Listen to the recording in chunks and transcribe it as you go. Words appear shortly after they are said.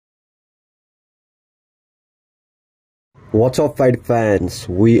What's up, fight fans?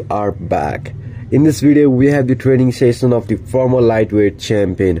 We are back. In this video we have the training session of the former lightweight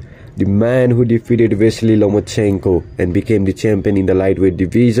champion, the man who defeated Vasily Lomachenko and became the champion in the lightweight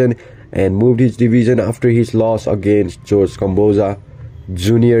division and moved his division after his loss against George Kamboja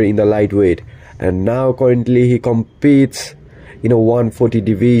Jr. in the lightweight, and now currently he competes in a 140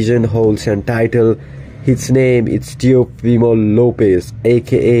 division, holds a title. His name is Teofimo Lopez,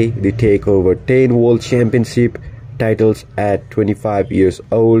 aka the Takeover 10 World Championship titles at 25 years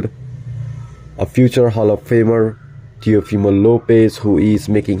old. A future Hall of Famer, Teofimo Lopez, who is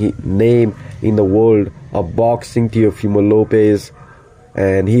making his name in the world of boxing. Teofimo Lopez,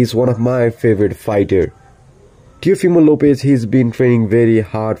 and he's one of my favorite fighter. Teofimo Lopez, he's been training very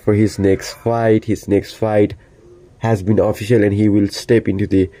hard for his next fight. His next fight has been official and he will step into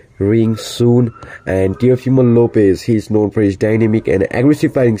the ring soon. And Teofimo Lopez, he is known for his dynamic and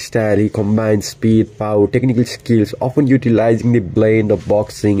aggressive fighting style. He combines speed, power, technical skills, often utilizing the blend of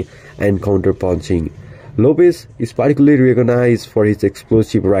boxing and counter punching. Lopez is particularly recognized for his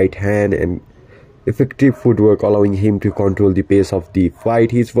explosive right hand and effective footwork, allowing him to control the pace of the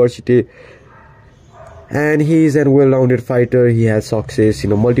fight. He is versatile and he is a well-rounded fighter. He has success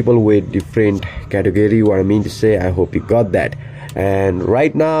in a multiple weight different category. What I mean to say, I hope you got that. And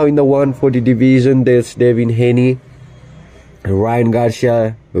right now in the 140 division, there's Devin Haney, Ryan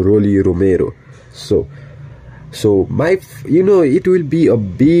Garcia, Rolly Romero. So it will be a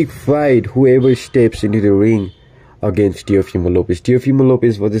big fight whoever steps into the ring against Teofimo Lopez. Teofimo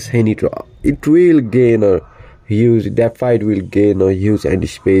Lopez versus Haney, it will gain a huge, that fight will gain a huge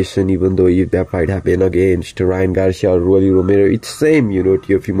anticipation. Even though if that fight happen against Ryan Garcia or Rolly Romero, it's same,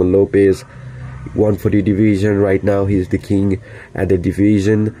 Teofimo Lopez, 140 division right now, he's the king at the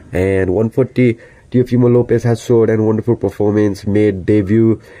division. And 140, Teofimo Lopez has showed a wonderful performance, made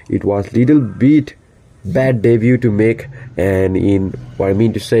debut. It was little bit bad debut to make, and in what I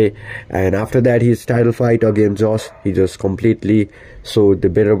mean to say, and after that his title fight against Josh, he just completely showed the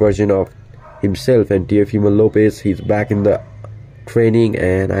better version of himself. And Teofimo Lopez, he's back in the training,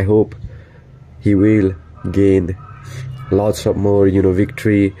 and I hope he will gain lots of more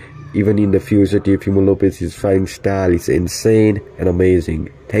victory even in the future. Teofimo Lopez, his fighting style is insane and amazing.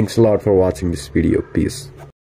 Thanks a lot for watching this video. Peace.